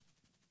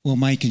Well,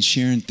 Mike and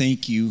Sharon,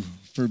 thank you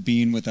for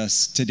being with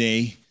us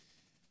today.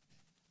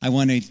 I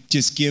want to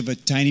just give a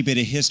tiny bit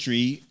of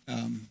history.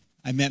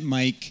 I met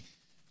Mike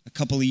a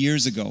couple of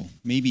years ago,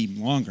 maybe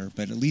longer,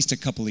 but at least a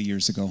couple of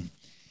years ago.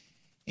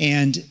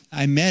 And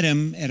I met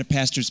him at a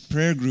pastor's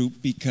prayer group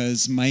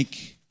because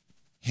Mike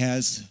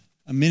has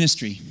a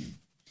ministry.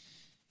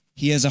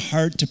 He has a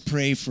heart to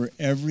pray for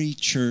every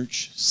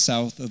church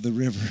south of the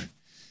river.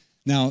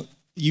 Now,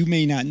 you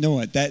may not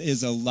know it. That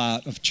is a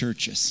lot of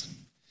churches.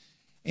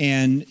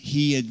 And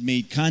he had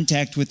made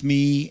contact with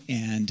me,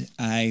 and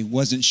I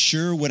wasn't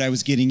sure what I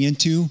was getting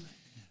into,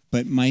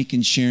 but Mike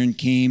and Sharon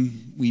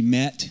came, we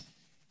met,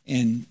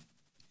 and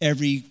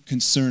every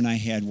concern I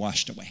had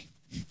washed away.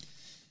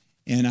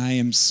 And I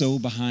am so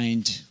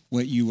behind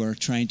what you are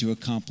trying to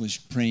accomplish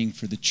praying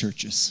for the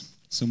churches.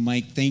 So,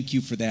 Mike, thank you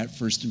for that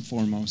first and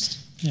foremost.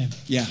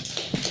 Yeah.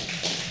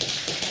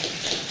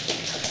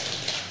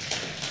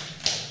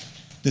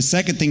 The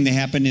second thing that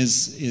happened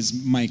is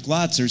Mike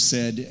Lotzer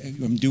said,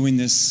 I'm doing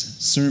this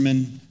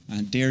sermon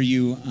on Dare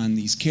You on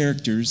these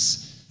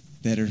characters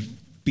that are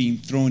being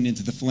thrown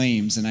into the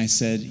flames. And he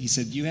said,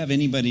 do you have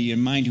anybody in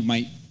mind who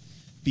might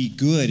be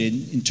good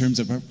in terms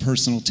of our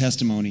personal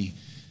testimony?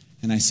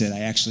 And I said, I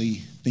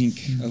actually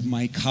think of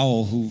Mike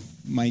Howell, who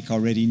Mike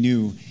already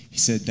knew. He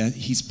said that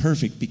he's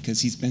perfect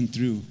because he's been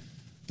through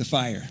the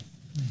fire.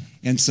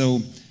 And so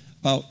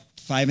about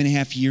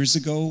 5.5 years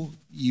ago,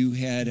 you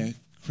had a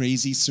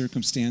crazy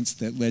circumstance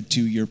that led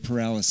to your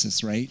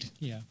paralysis, right?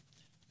 Yeah.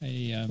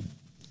 I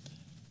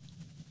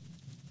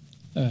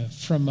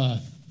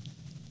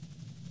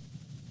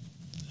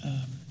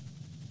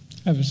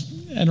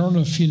don't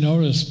know if you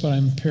noticed, but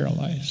I'm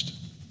paralyzed.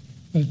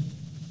 But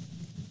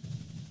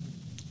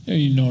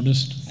you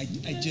noticed? I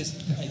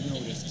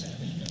noticed.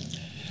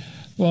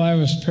 Well, I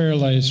was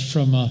paralyzed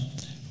from a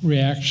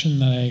reaction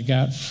that I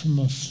got from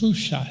a flu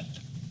shot.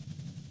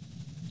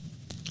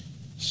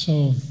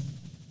 So,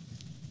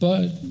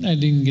 but I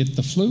didn't get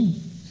the flu.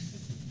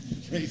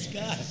 Praise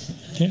God.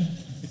 Yeah.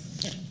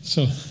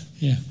 So,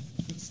 yeah.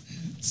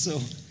 So,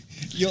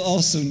 you'll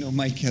also know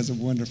Mike has a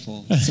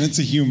wonderful sense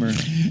of humor,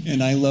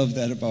 and I love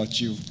that about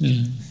you.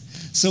 Yeah.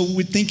 So,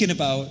 we're thinking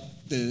about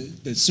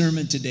the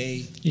sermon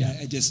today. Yeah.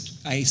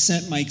 I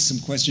sent Mike some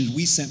questions.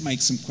 We sent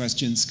Mike some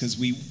questions because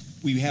we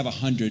have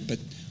 100, but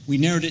we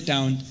narrowed it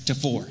down to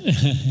 4.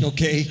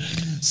 Okay?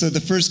 So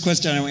the first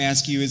question I want to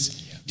ask you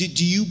is, do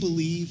you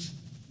believe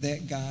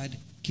that God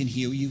can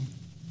heal you?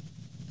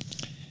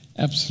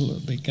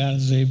 Absolutely. God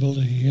is able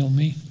to heal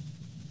me.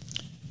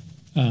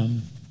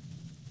 And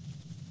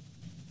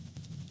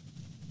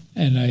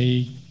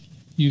I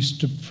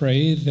used to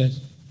pray that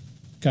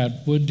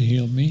God would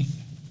heal me.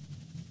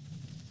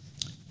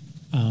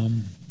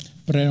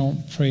 But I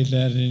don't pray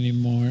that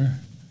anymore.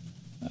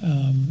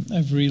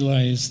 I've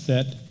realized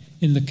that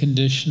in the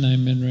condition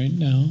I'm in right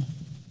now,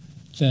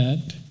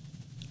 that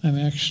I'm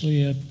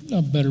actually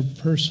a better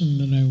person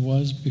than I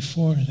was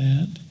before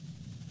that.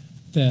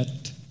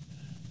 That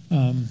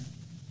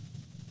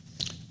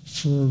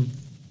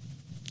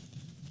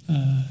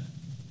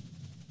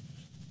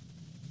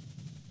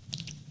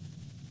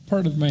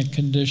part of my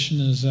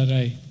condition is that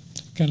I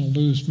kind of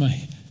lose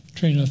my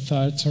train of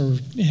thoughts or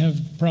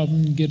have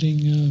problem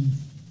getting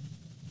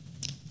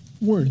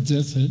words.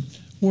 That's it.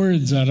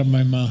 Words out of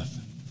my mouth.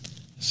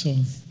 So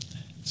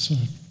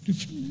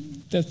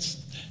that's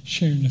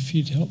Sharon. If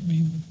you'd help me.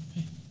 Do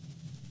you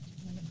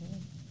want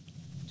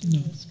to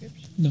go to the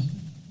scripture? No. Okay.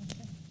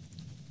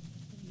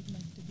 You'd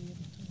like to be able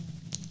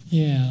to.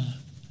 Yeah.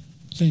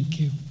 Thank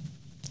you.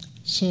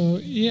 So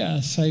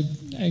yes, I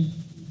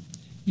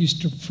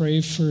used to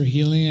pray for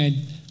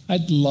healing.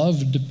 I'd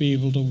love to be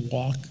able to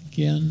walk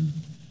again.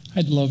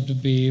 I'd love to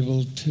be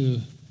able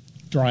to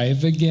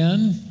drive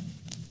again.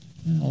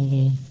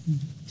 Although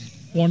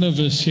one of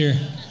us here,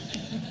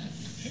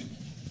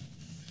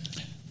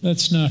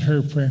 that's not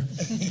her prayer.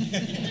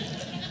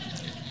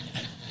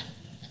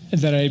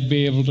 That I'd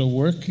be able to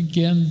work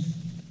again.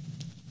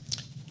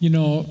 You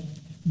know,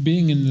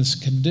 being in this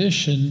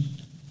condition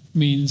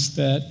means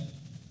that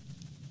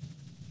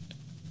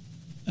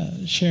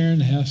Sharon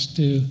has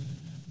to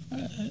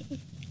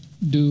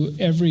do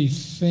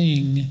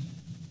everything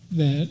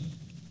that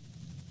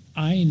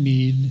I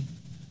need,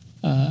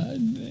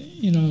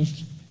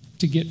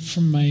 to get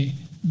from my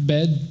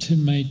bed to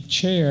my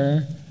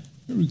chair.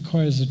 It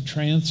requires a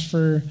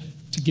transfer.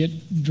 To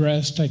get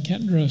dressed, I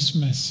can't dress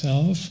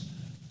myself.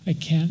 I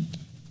can't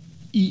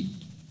eat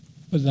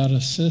without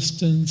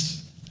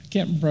assistance. I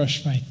can't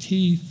brush my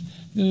teeth.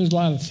 There's a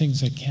lot of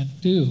things I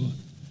can't do.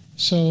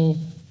 So,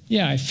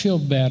 yeah, I feel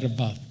bad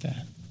about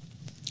that.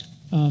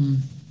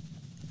 And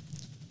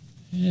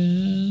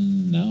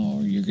now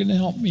you're going to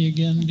help me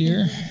again,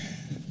 dear.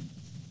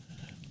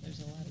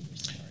 There's a lot of your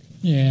story.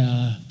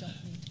 Yeah.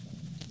 Don't need to go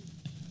into it.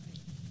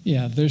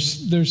 Yeah,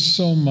 there's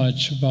so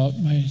much about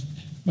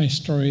my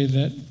story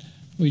that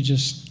we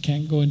just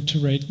can't go into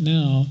right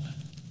now,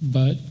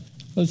 but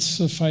let's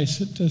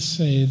suffice it to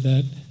say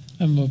that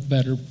I'm a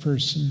better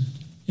person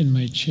in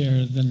my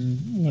chair than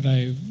what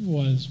I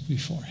was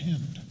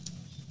beforehand.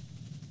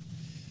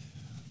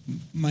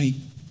 Mike,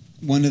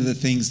 one of the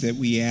things that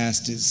we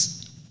asked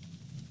is,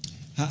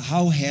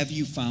 how have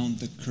you found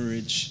the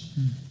courage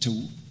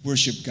to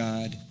worship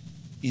God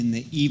in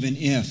the even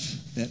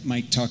if that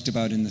Mike talked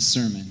about in the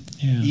sermon,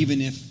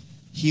 even if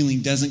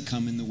healing doesn't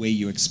come in the way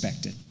you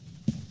expected?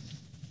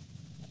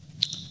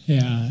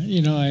 Yeah,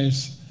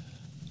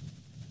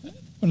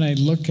 when I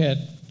look at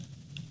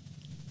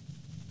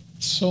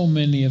so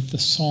many of the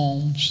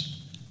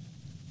Psalms,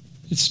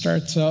 it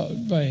starts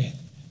out by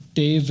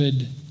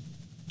David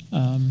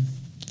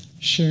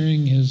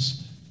sharing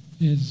his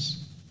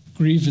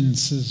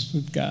grievances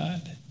with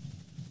God.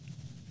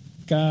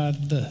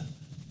 God,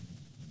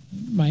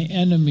 my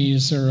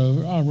enemies are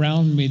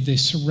around me; they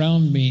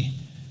surround me.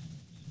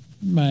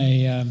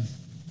 The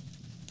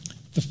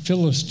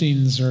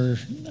Philistines are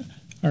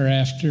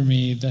after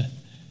me.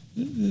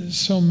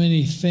 So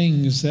many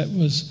things that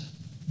was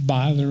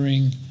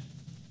bothering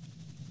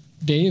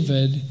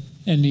David,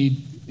 and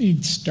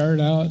he'd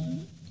start out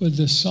with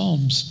the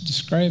Psalms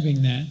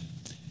describing that.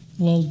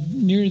 Well,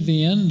 near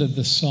the end of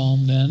the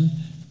Psalm then,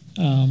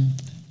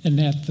 and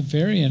at the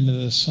very end of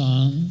the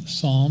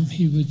Psalm,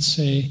 he would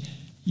say,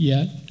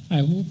 "Yet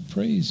I will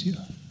praise you."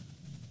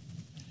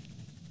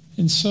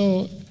 And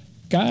so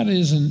God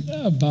isn't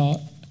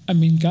about,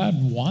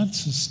 God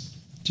wants us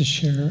to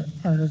share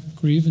our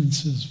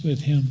grievances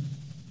with him.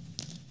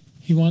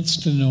 He wants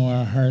to know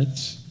our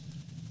hearts.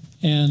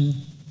 And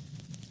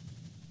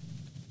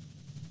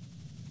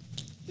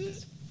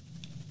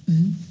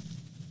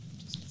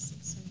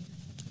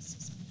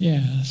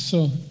yeah,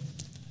 so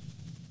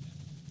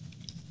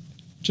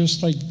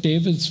just like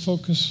David's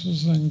focus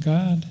was on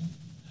God,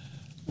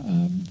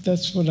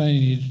 that's what I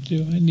need to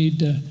do. I need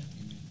to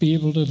be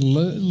able to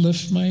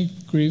lift my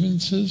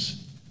grievances,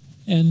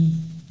 and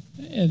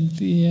at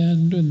the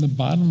end, and the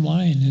bottom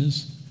line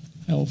is,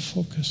 I will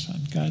focus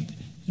on God.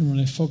 And when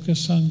I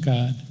focus on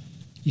God,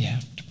 you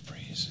have to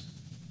praise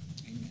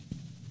him. Amen.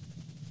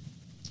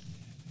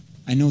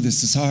 I know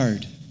this is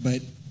hard,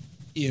 but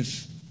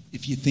if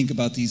you think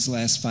about these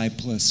last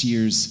 5+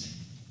 years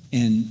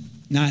and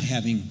not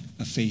having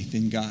a faith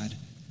in God,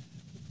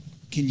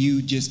 can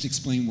you just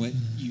explain what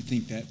you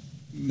think that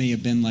may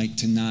have been like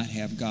to not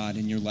have God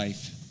in your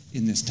life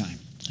in this time?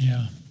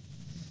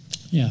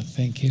 Yeah,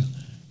 thank you.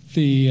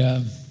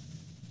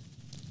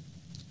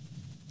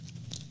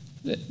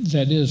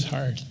 That is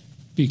hard,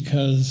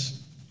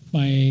 because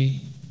I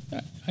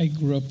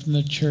grew up in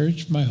the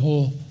church. My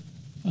whole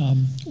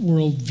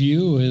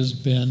worldview has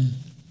been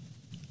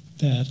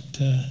that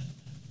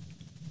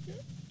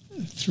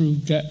through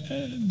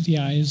the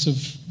eyes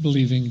of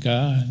believing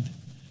God.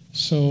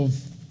 So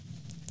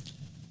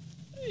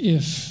I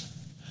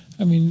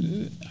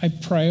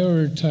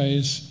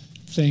prioritize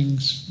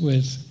things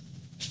with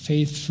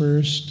faith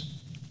first,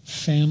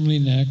 family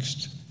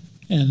next,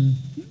 and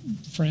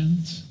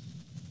friends.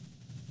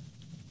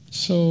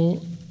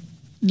 So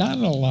not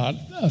a lot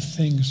of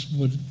things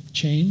would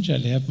change.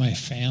 I'd have my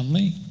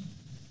family.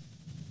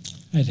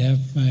 I'd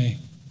have my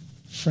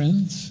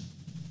friends.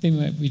 They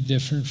might be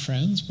different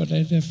friends, but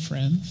I'd have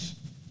friends.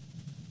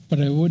 But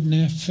I wouldn't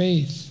have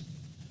faith.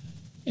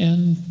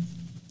 And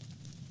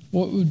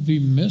what would be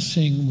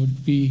missing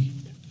would be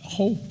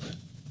hope.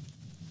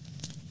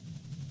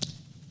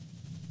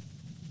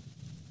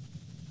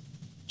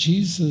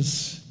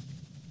 Jesus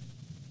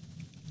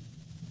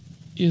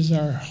is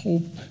our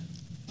hope.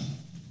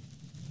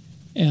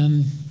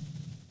 And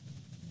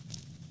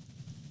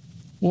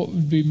what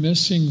would be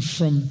missing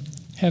from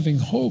having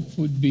hope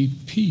would be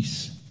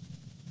peace.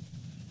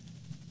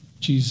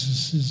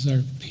 Jesus is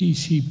our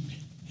peace.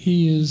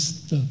 He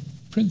is the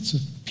Prince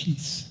of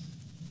Peace.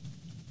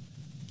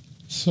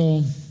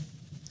 So,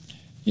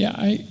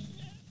 yeah,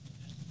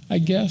 I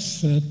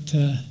guess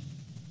that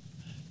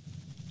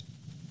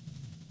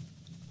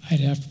I'd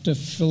have to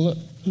fill it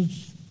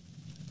with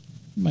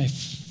my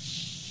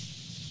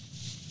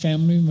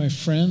family, my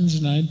friends,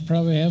 and I'd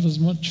probably have as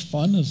much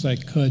fun as I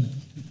could,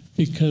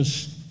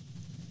 because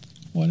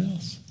what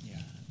else?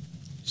 Yeah.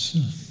 So,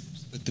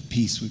 but the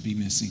peace would be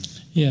missing.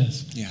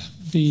 Yes. Yeah.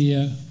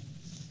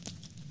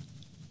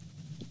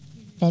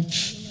 About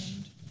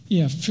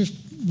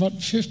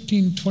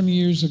 15, 20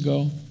 years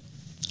ago,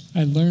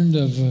 I learned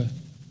of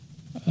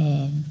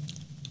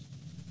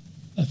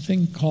a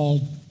thing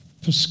called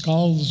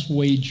Pascal's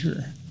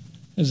wager.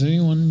 Has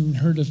anyone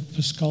heard of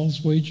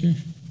Pascal's wager?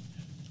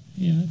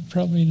 Yeah,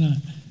 probably not.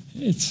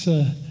 It's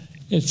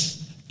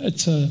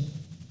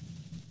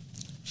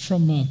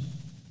from a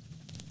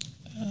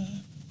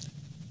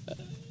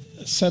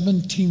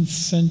 17th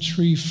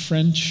century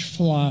French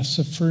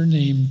philosopher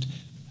named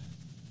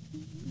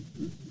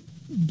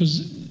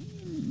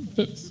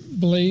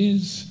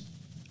Blaise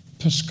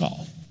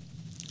Pascal,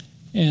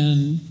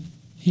 and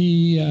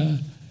he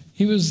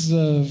was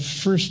the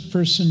first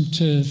person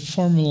to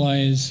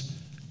formalize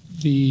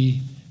the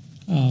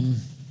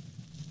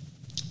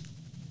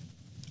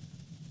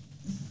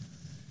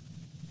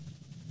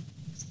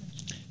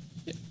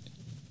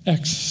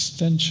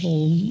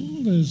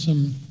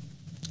existentialism.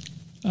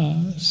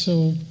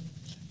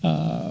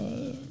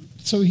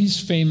 So he's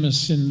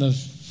famous in the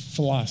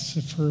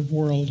philosopher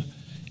world.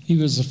 He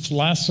was a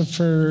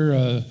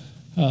philosopher,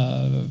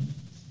 a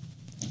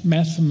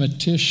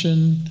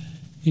mathematician.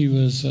 He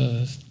was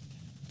a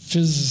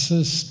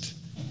physicist.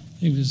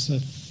 He was a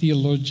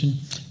theologian.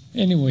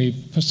 Anyway,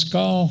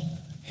 Pascal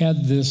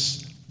had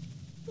this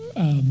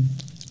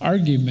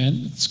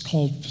argument. It's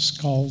called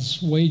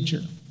Pascal's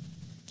wager.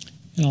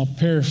 And I'll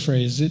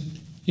paraphrase it.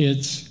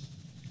 It's,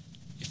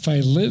 if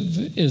I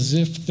live as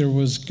if there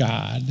was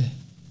God,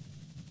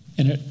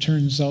 and it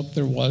turns out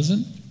there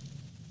wasn't,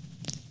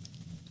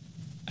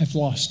 I've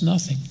lost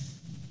nothing.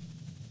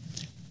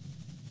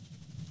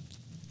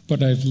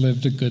 But I've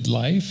lived a good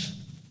life,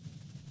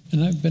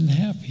 and I've been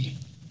happy.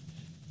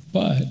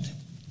 But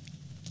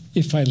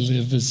if I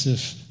live as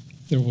if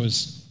there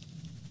was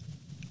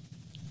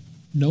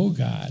no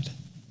God,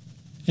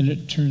 and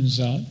it turns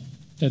out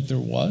that there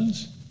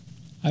was,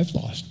 I've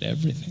lost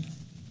everything.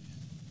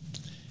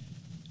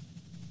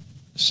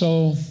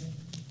 So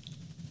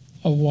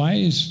a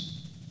wise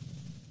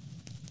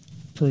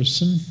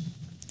person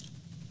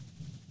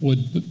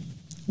would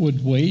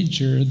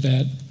wager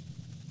that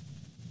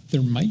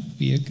there might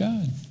be a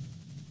God.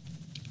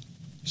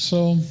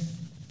 So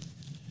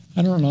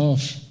I don't know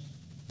if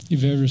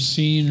you've ever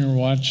seen or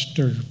watched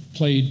or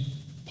played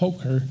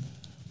poker,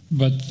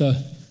 but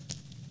the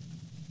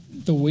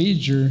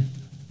wager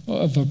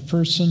of a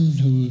person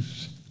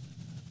who's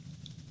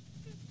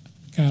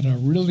got a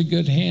really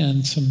good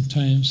hand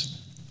sometimes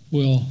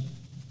will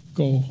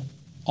go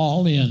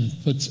all in,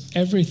 puts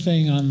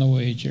everything on the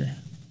wager.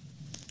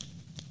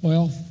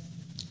 Well,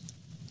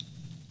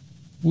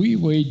 we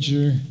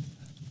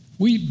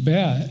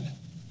bet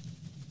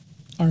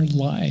our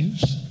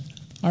lives.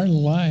 Our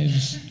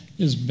lives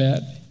is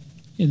bet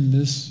in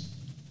this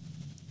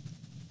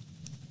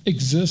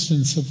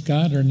existence of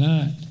God or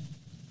not.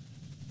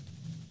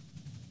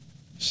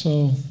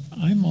 So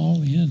I'm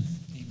all in.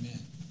 Amen.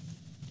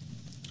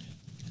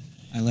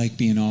 I like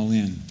being all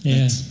in.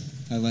 Yeah.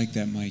 I like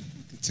that, Mike.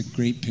 It's a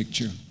great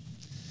picture.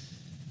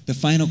 The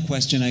final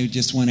question I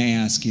just want to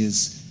ask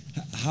is,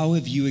 how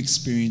have you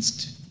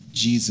experienced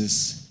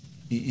Jesus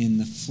in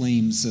the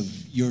flames of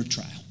your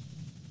trial?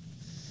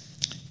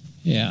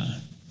 Yeah.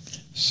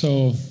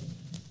 So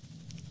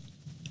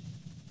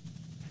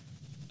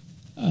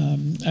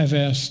I've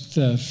asked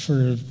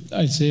for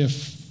Isaiah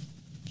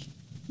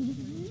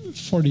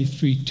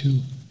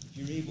 43:2. If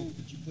you're able,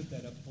 could you put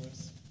that up for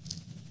us?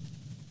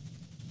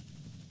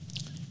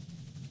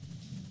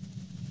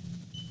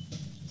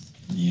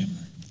 Yeah.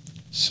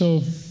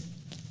 So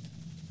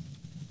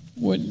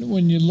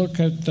when you look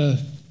at the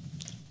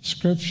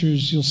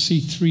scriptures, you'll see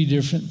three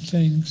different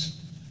things.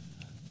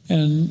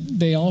 And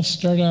they all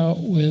start out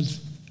with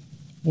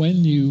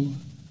when you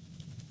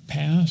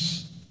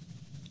pass,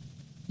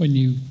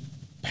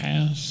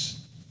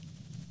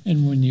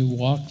 and when you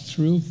walk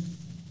through.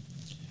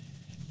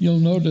 You'll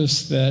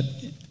notice that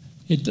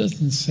it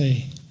doesn't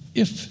say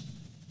if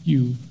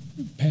you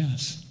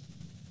pass.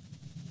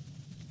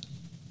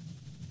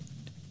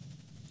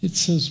 It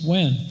says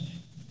when.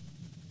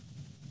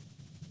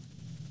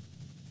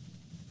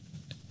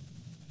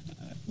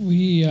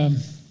 We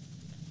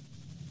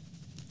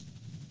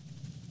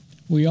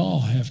all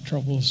have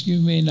troubles.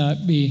 You may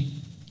not be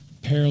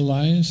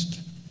paralyzed.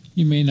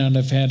 You may not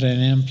have had an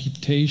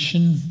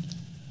amputation.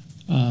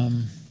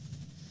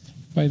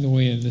 By the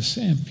way, of this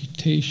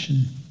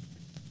amputation,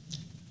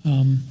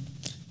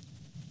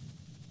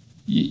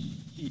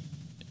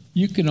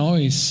 you can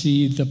always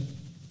see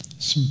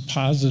some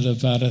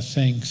positive out of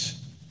things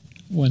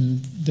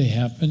when they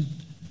happen.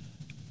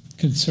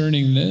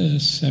 Concerning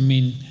this, I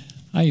mean,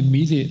 I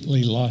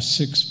immediately lost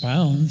 6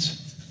 pounds.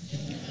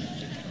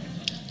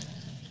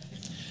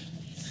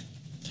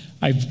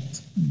 I've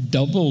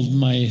doubled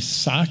my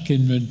sock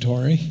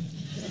inventory.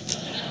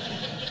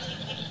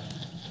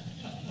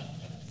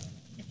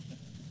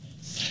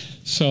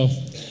 So,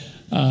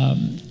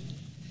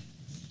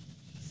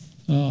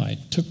 I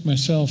took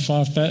myself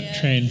off that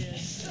train.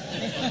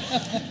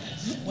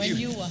 When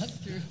you walk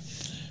through.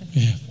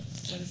 Yeah.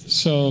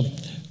 So,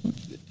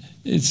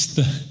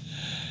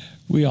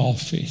 we all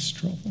face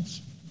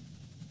troubles.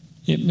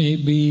 It may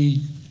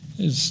be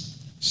as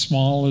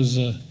small as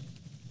a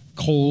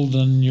cold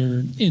on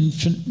your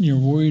infant and you're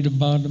worried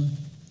about them.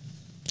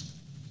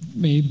 It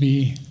may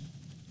be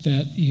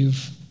that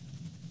you've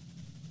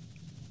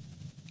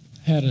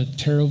had a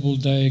terrible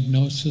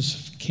diagnosis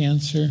of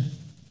cancer.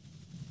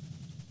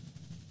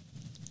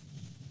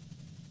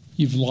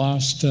 You've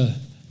lost a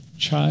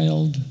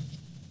child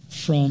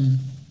from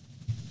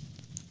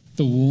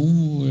the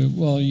womb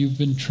while you've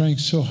been trying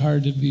so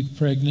hard to be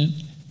pregnant.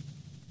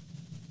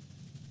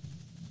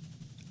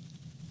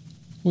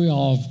 We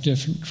all have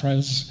different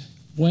trials.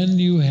 When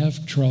you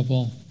have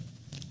trouble,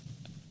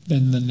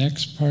 then the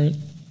next part,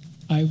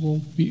 I will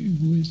be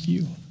with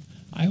you.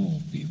 I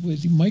will be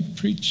with you. Mike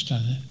preached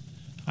on it.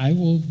 I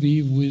will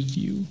be with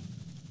you.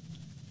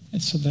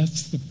 And so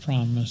that's the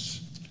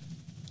promise.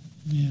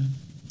 Yeah.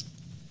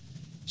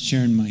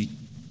 Sharon, Mike,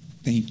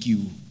 thank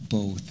you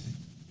both.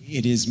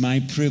 it is my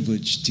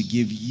privilege to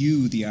give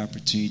you the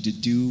opportunity to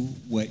do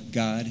what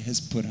God has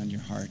put on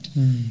your heart,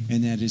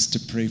 and that is to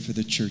pray for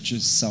the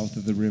churches south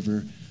of the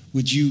river.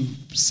 Would you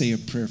say a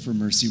prayer for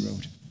Mercy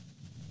Road?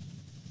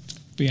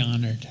 Be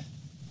honored.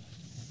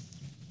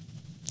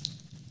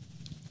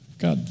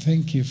 God,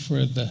 thank you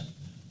for the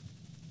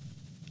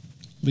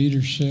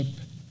leadership,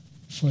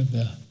 for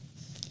the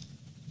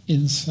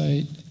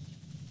insight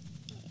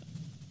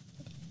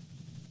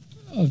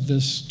of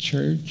this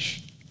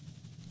church,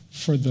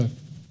 for the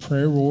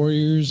prayer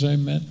warriors I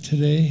met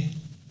today.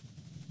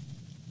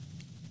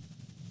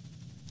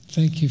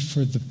 Thank you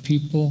for the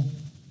people.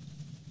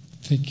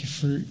 Thank you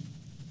for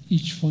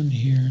each one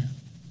here,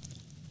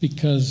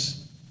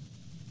 because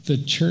the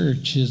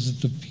church is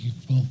the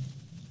people.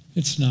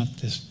 It's not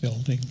this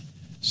building.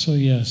 So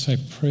yes, I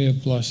pray a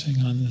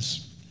blessing on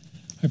this.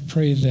 I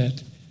pray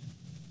that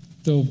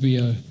there'll be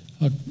a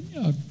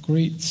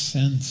great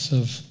sense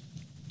of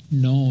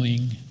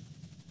knowing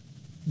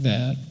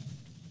that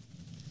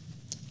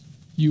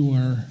you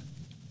are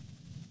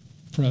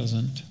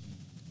present.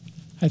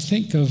 I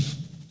think of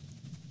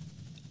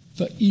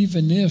the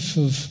even if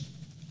of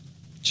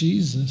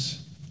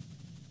Jesus,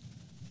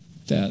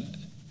 that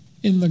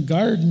in the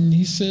garden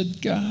he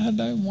said, God,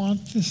 I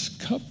want this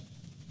cup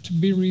to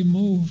be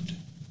removed,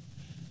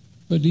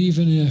 but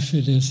even if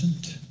it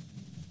isn't,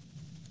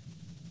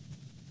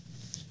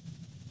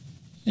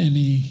 and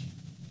he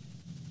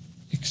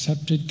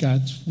accepted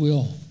God's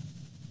will.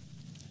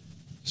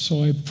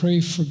 So I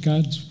pray for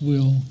God's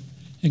will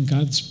and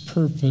God's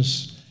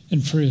purpose,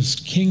 and for his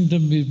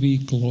kingdom to be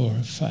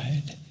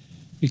glorified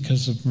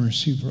because of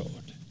Mercy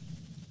Road.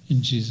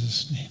 In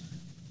Jesus' name,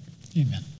 amen.